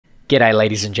G'day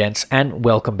ladies and gents, and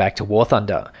welcome back to War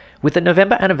Thunder. With the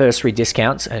November anniversary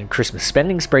discounts and Christmas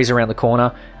spending sprees around the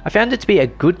corner, I found it to be a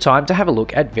good time to have a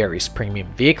look at various premium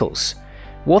vehicles.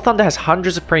 War Thunder has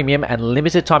hundreds of premium and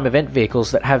limited time event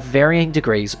vehicles that have varying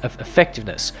degrees of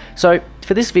effectiveness, so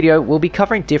for this video we'll be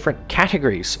covering different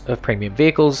categories of premium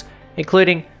vehicles,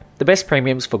 including the best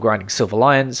premiums for grinding Silver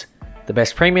Lions, the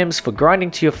best premiums for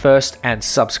grinding to your first and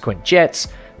subsequent jets,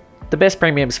 the best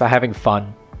premiums for having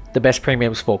fun, the best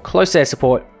premiums for close air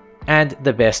support, and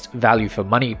the best value for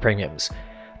money premiums.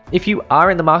 If you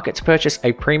are in the market to purchase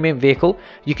a premium vehicle,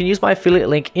 you can use my affiliate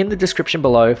link in the description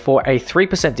below for a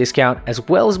 3% discount, as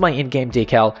well as my in-game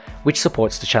decal, which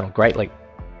supports the channel greatly.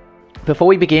 Before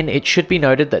we begin, it should be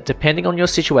noted that depending on your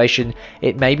situation,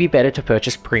 it may be better to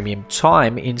purchase premium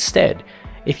time instead.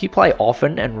 If you play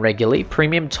often and regularly,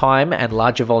 premium time and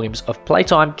larger volumes of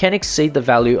playtime can exceed the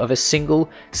value of a single,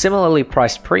 similarly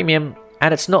priced premium,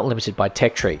 and it's not limited by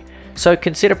tech tree, so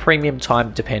consider premium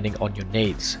time depending on your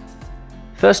needs.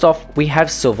 First off, we have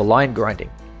Silver Lion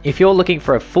grinding. If you're looking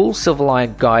for a full Silver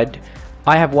Lion guide,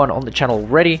 I have one on the channel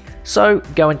already, so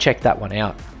go and check that one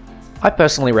out. I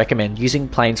personally recommend using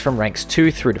planes from ranks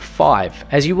 2 through to 5,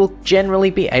 as you will generally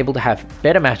be able to have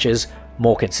better matches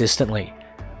more consistently.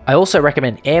 I also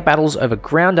recommend air battles over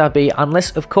ground RB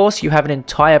unless of course you have an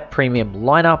entire premium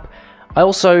lineup. I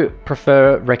also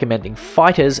prefer recommending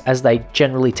fighters, as they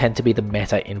generally tend to be the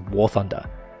meta in War Thunder.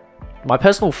 My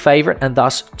personal favourite and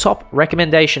thus top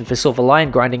recommendation for Silver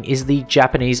Lion grinding is the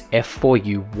Japanese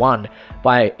F4U-1,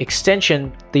 by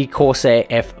extension the Corsair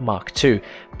F Mark II.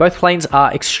 Both planes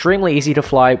are extremely easy to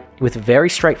fly with very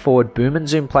straightforward boom and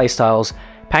zoom playstyles,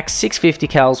 pack 650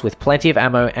 cals with plenty of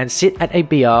ammo, and sit at a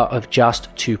BR of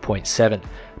just 2.7.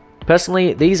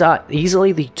 Personally, these are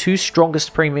easily the two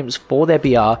strongest premiums for their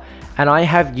BR, and I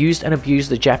have used and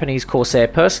abused the Japanese Corsair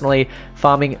personally,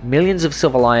 farming millions of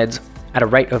Silver Lions at a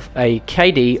rate of a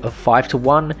KD of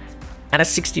 5-1 and a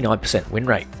 69% win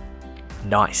rate.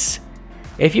 Nice.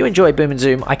 If you enjoy boom and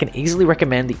zoom, I can easily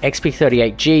recommend the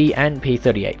XP38G and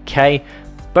P-38K.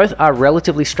 Both are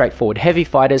relatively straightforward heavy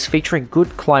fighters featuring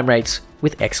good climb rates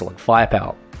with excellent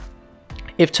firepower.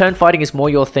 If turn fighting is more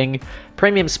your thing,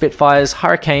 premium Spitfires,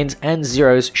 Hurricanes, and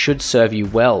Zeros should serve you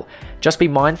well. Just be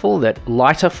mindful that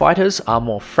lighter fighters are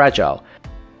more fragile.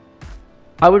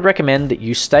 I would recommend that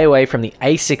you stay away from the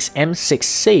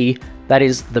A6M6C, that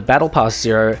is the Battle Pass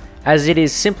Zero, as it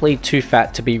is simply too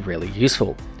fat to be really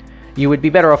useful. You would be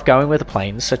better off going with a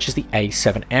plane such as the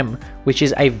A7M, which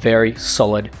is a very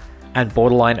solid and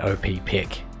borderline OP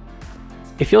pick.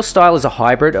 If your style is a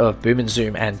hybrid of boom and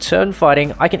zoom and turn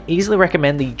fighting, I can easily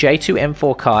recommend the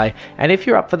J2M4 Kai, and if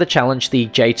you're up for the challenge, the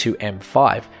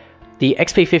J2M5. The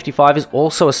XP55 is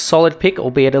also a solid pick,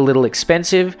 albeit a little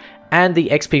expensive, and the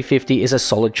XP50 is a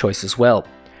solid choice as well.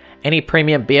 Any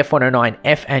premium BF109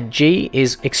 F and G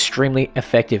is extremely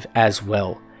effective as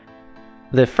well.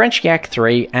 The French Yak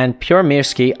 3 and Pure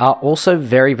Mirsky are also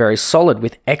very solid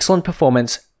with excellent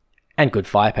performance and good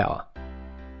firepower.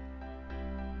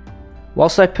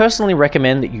 Whilst I personally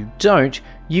recommend that you don't,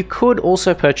 you could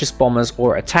also purchase bombers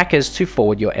or attackers to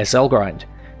forward your SL grind.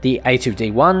 The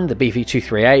A2D1, the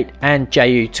BV238, and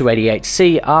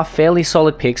JU288C are fairly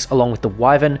solid picks, along with the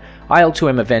Wyvern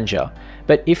IL-2M Avenger,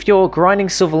 but if you're grinding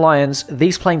Silver Lions,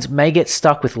 these planes may get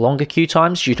stuck with longer queue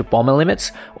times due to bomber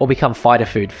limits, or become fighter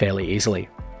food fairly easily.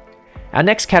 Our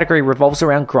next category revolves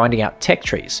around grinding out tech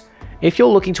trees. If you're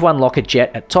looking to unlock a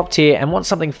jet at top tier and want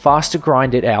something fast to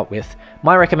grind it out with,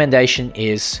 my recommendation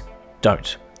is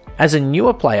don't. As a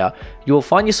newer player, you will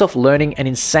find yourself learning an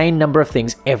insane number of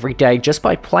things every day just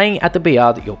by playing at the BR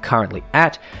that you're currently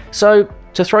at, so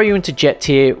to throw you into jet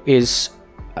tier is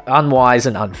unwise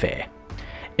and unfair.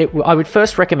 I would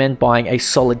first recommend buying a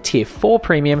solid tier 4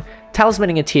 premium,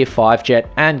 talismaning a tier 5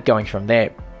 jet, and going from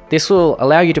there. This will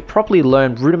allow you to properly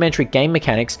learn rudimentary game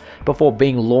mechanics before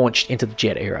being launched into the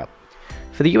jet era.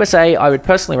 For the USA, I would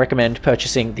personally recommend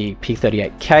purchasing the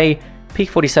P-38K,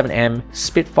 P-47M,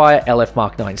 Spitfire LF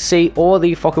Mark 9C, or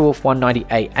the Focke-Wulf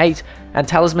 190A8, and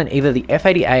talisman either the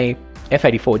F-80A,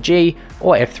 F-84G,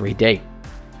 or F-3D.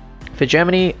 For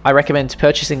Germany, I recommend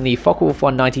purchasing the Focke-Wulf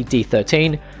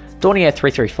 190D13, Dornier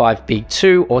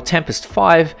 335B2 or Tempest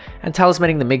 5, and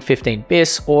talismaning the MiG-15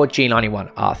 BIS or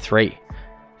G91R3.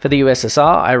 For the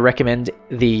USSR, I recommend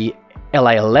the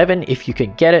LA-11 if you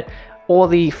can get it, or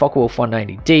the Focke-Wulf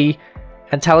 190D,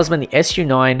 and talisman the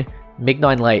Su-9,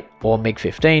 MiG-9 Late, or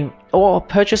MiG-15, or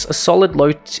purchase a solid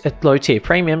low-tier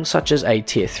premium such as a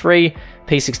Tier 3,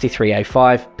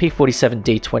 P-63A5,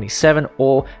 P-47D27,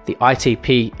 or the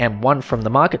ITP M1 from the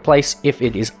marketplace if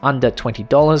it is under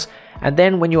 $20, and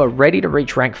then when you are ready to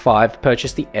reach rank 5,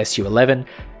 purchase the Su-11,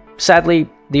 sadly,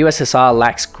 the USSR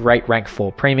lacks great rank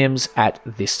 4 premiums at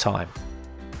this time.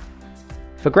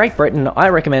 For Great Britain, I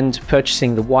recommend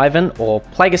purchasing the Wyvern or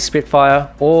Plagueis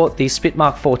Spitfire or the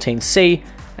Spitmark 14C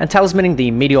and talismaning the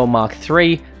Meteor Mark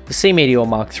III, the Sea Meteor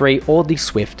Mark III or the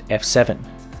Swift F7.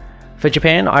 For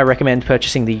Japan, I recommend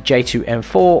purchasing the J2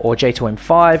 M4 or J2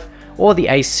 M5 or the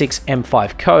A6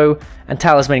 M5 Co and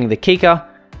talismaning the Kika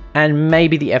and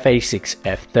maybe the F86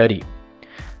 F30.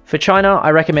 For China, I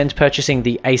recommend purchasing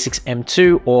the A6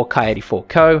 M2 or Ki-84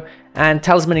 Co and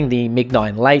talismaning the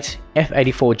MiG-9 Late,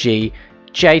 F84G,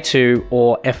 J2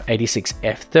 or F86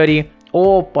 F30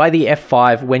 or buy the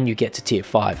F5 when you get to tier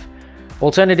 5.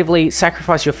 Alternatively,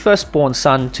 sacrifice your firstborn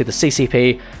son to the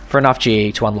CCP for enough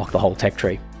GE to unlock the whole tech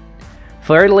tree.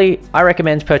 For Italy, I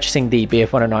recommend purchasing the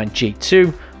BF109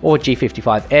 G2 or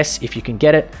G55S if you can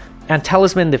get it, and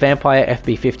talisman the Vampire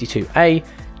FB52A,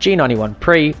 G91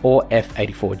 Pre or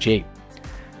F84G.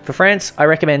 For France, I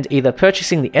recommend either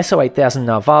purchasing the SO8000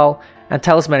 Narval and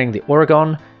talismaning the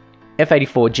Oregon,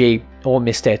 F84G or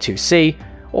Mystère 2C,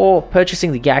 or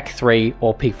purchasing the GAC-3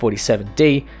 or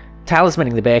P-47D,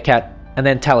 talismaning the Bearcat, and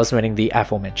then talismaning the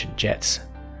aforementioned jets.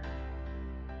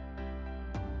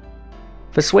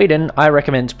 For Sweden, I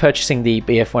recommend purchasing the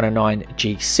BF109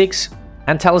 G6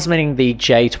 and talismaning the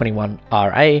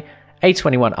J21RA,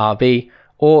 A21RB,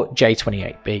 or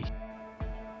J28B.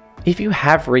 If you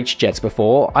have reached jets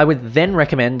before, I would then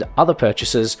recommend other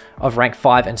purchases of rank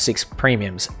 5 and 6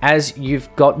 premiums, as you've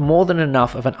got more than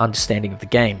enough of an understanding of the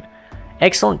game.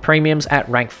 Excellent premiums at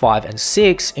rank 5 and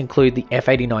 6 include the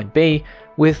F89B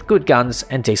with good guns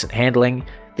and decent handling,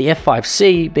 the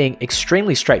F5C being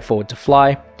extremely straightforward to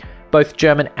fly, both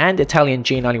German and Italian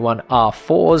G91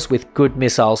 R4s with good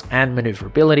missiles and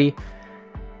maneuverability,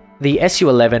 the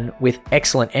Su-11 with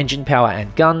excellent engine power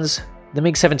and guns, the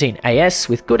MiG-17 AS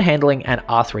with good handling and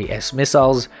R3S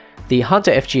missiles, the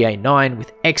Hunter FGA-9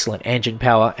 with excellent engine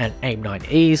power and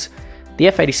AIM-9Es, the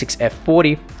F-86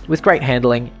 F-40 with great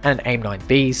handling and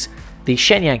AIM-9Bs, the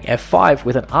Shenyang F-5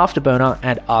 with an afterburner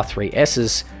and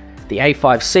R3Ss, the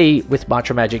A5C with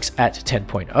Matra Magics at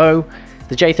 10.0,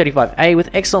 the J35A with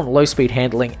excellent low-speed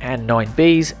handling and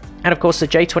 9Bs, and of course the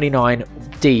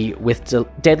J29D with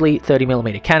deadly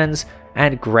 30mm cannons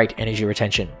and great energy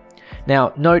retention.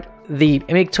 Now, note, the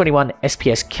MiG-21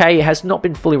 SPSK has not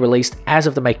been fully released as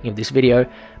of the making of this video,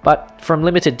 but from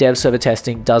limited dev server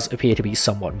testing does appear to be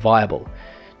somewhat viable.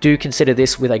 Do consider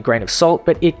this with a grain of salt,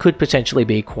 but it could potentially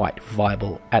be quite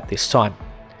viable at this time.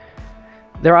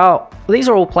 These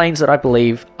are all planes that I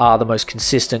believe are the most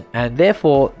consistent and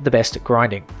therefore the best at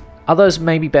grinding. Others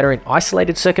may be better in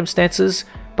isolated circumstances,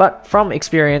 but from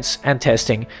experience and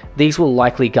testing, these will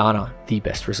likely garner the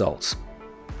best results.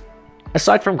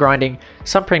 Aside from grinding,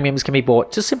 some premiums can be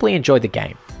bought to simply enjoy the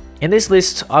game. In this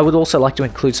list, I would also like to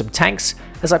include some tanks,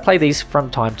 as I play these from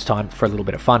time to time for a little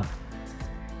bit of fun.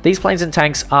 These planes and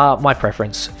tanks are my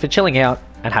preference for chilling out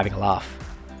and having a laugh.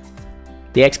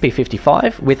 The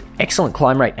XP55 with excellent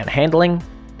climb rate and handling,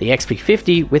 the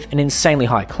XP50 with an insanely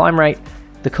high climb rate,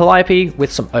 the Calliope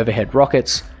with some overhead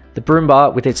rockets, the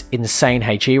Broomba with its insane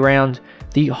HE round,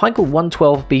 the Heinkel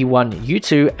 112B1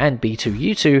 U2 and B2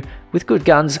 U2 with good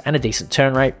guns and a decent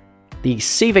turn rate, the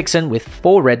Sea Vixen with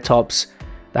 4 red tops,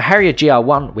 the Harrier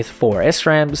GR1 with 4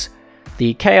 SRAMs,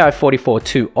 the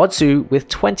Ki-44-2 Otsu with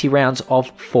 20 rounds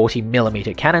of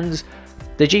 40mm cannons,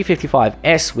 the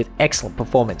G55S with excellent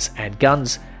performance and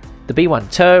guns, the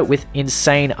B1 Ter with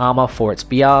insane armor for its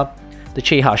BR, the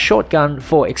Chiha shotgun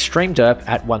for extreme derp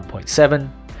at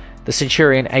 1.7, the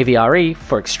Centurion AVRE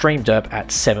for extreme derp at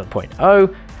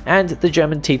 7.0, and the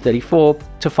German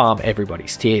T-34 to farm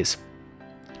everybody's tiers.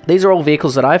 These are all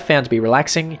vehicles that I've found to be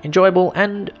relaxing, enjoyable,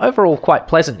 and overall quite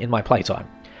pleasant in my playtime.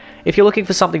 If you're looking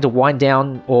for something to wind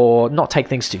down or not take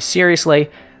things too seriously,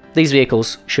 these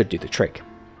vehicles should do the trick.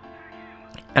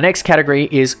 Our next category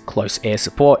is close air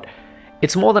support.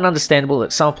 It's more than understandable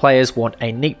that some players want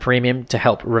a neat premium to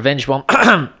help revenge bomb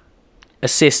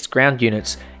assist ground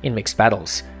units in mixed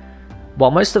battles.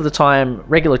 While most of the time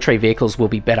regulatory vehicles will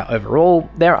be better overall,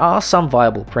 there are some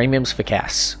viable premiums for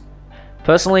CAS.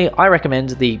 Personally, I recommend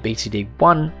the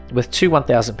BTD-1 with 2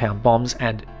 1,000-pound bombs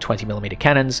and 20mm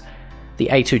cannons, the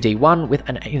A2D-1 with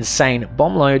an insane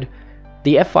bomb load,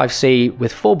 the F5C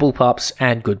with 4 bullpups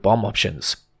and good bomb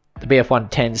options, the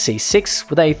BF110C6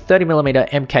 with a 30mm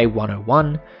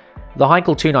MK101, the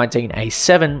Heinkel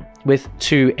 219A7 with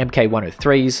 2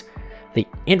 MK103s, the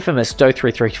infamous Do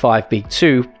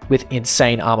 335B2 with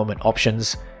insane armament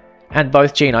options, and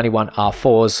both G91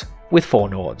 R4s with 4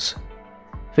 Nords.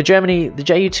 For Germany, the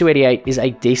Ju-288 is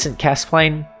a decent CAS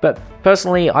plane, but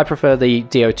personally I prefer the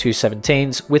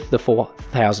Do-217s with the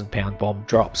 4,000-pound bomb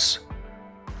drops.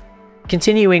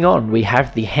 Continuing on, we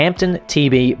have the Hampton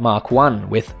TB Mark I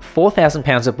with 4,000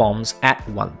 pounds of bombs at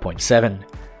 1.7,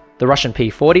 the Russian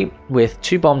P-40 with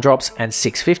 2 bomb drops and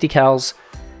 650 cals,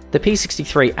 the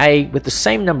P-63A with the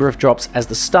same number of drops as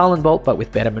the Stalin Bolt but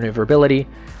with better maneuverability.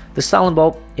 The Stalin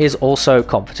Bolt is also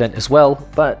competent as well,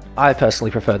 but I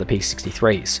personally prefer the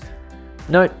P-63s.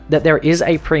 Note that there is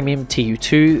a premium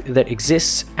Tu-2 that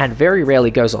exists and very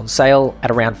rarely goes on sale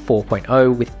at around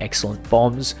 4.0 with excellent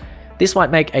bombs. This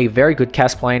might make a very good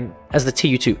CAS plane, as the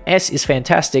Tu-2S is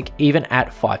fantastic even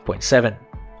at 5.7.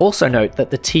 Also note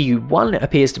that the Tu-1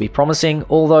 appears to be promising,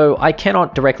 although I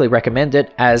cannot directly recommend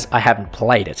it as I haven't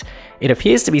played it. It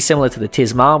appears to be similar to the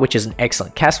Tismar, which is an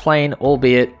excellent CAS plane,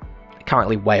 albeit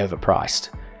currently way overpriced.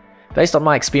 Based on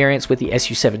my experience with the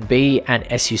Su-7B and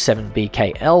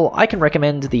Su-7BKL, I can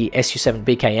recommend the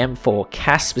Su-7BKM for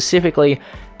CAS specifically,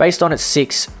 based on its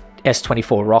 6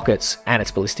 S-24 rockets and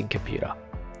its ballistic computer.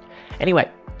 Anyway,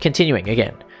 continuing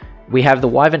again, we have the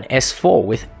Wyvern S4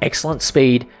 with excellent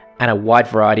speed and a wide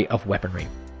variety of weaponry,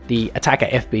 the Attacker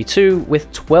FB2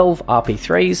 with 12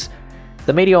 RP3s,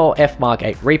 the Meteor F Mark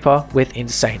 8 Reaper with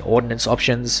insane ordnance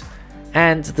options,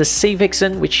 and the Sea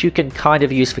Vixen, which you can kind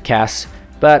of use for CAS,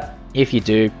 but if you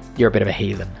do, you're a bit of a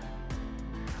heathen.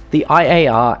 The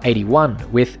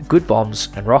IAR-81 with good bombs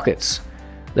and rockets,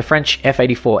 the French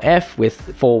F-84F with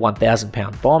 4 1,000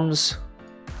 pound bombs,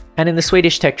 and in the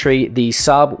Swedish tech tree, the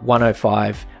Saab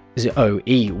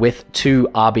 105-OE with 2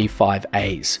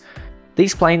 RB5As.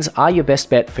 These planes are your best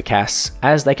bet for CAS,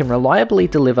 as they can reliably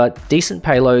deliver decent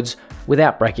payloads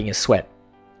without breaking a sweat.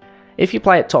 If you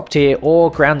play at top tier or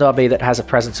ground RB that has a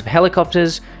presence of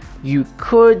helicopters, you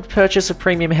could purchase a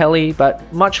premium heli,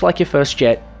 but much like your first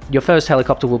jet, your first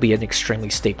helicopter will be an extremely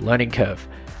steep learning curve.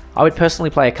 I would personally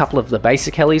play a couple of the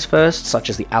basic helis first, such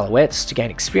as the Alouettes, to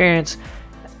gain experience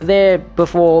there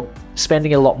before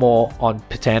spending a lot more on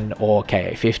P-10 or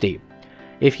Ka-50.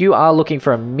 If you are looking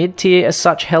for a mid-tier as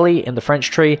such heli in the French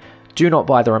tree, do not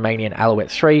buy the Romanian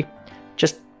Alouette 3.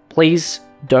 Just please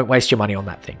don't waste your money on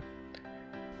that thing.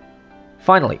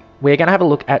 Finally, we're going to have a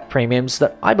look at premiums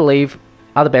that I believe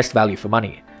are the best value for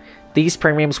money. These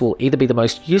premiums will either be the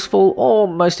most useful or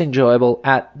most enjoyable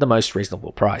at the most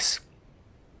reasonable price.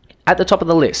 At the top of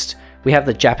the list, we have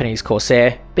the Japanese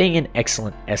Corsair being an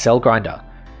excellent SL grinder.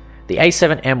 The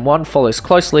A7M1 follows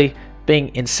closely,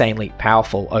 being insanely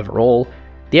powerful overall.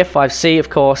 The F5C, of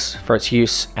course, for its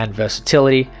use and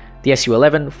versatility. The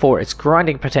Su-11 for its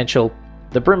grinding potential.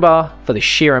 The Brumbar for the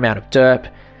sheer amount of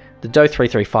derp. The Do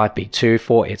 335B2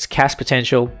 for its CAS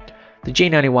potential. The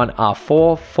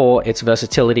G91R4 for its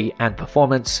versatility and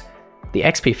performance. The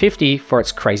XP50 for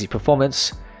its crazy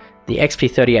performance. The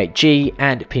XP38G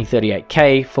and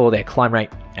P38K for their climb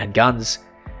rate and guns.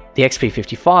 The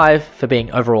XP55 for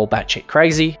being overall batshit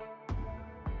crazy,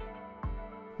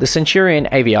 the Centurion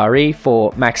AVRE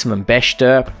for maximum besh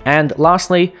derp, and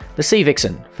lastly, the Sea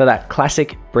Vixen for that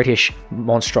classic British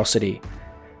monstrosity.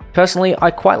 Personally,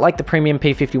 I quite like the premium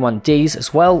P51Ds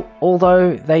as well,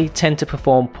 although they tend to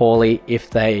perform poorly if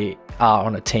they are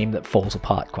on a team that falls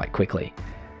apart quite quickly.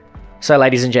 So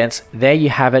ladies and gents, there you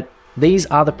have it. These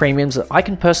are the premiums that I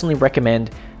can personally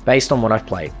recommend based on what I've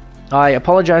played. I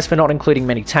apologize for not including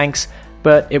many tanks,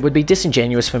 but it would be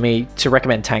disingenuous for me to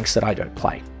recommend tanks that I don't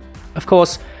play. Of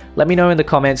course, let me know in the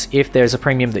comments if there's a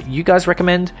premium that you guys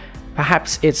recommend.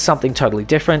 Perhaps it's something totally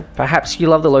different, perhaps you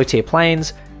love the low tier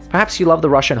planes, perhaps you love the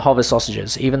Russian hover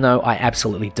sausages, even though I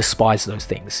absolutely despise those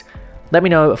things. Let me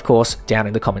know, of course, down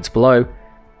in the comments below.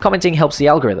 Commenting helps the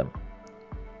algorithm.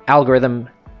 Algorithm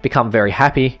become very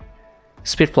happy,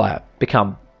 Spitfire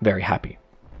become very happy.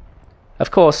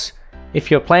 Of course, if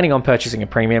you're planning on purchasing a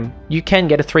premium, you can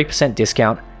get a 3%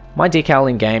 discount, my decal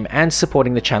in-game, and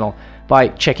supporting the channel by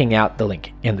checking out the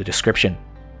link in the description.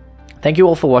 Thank you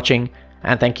all for watching,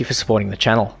 and thank you for supporting the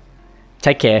channel.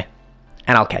 Take care,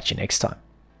 and I'll catch you next time.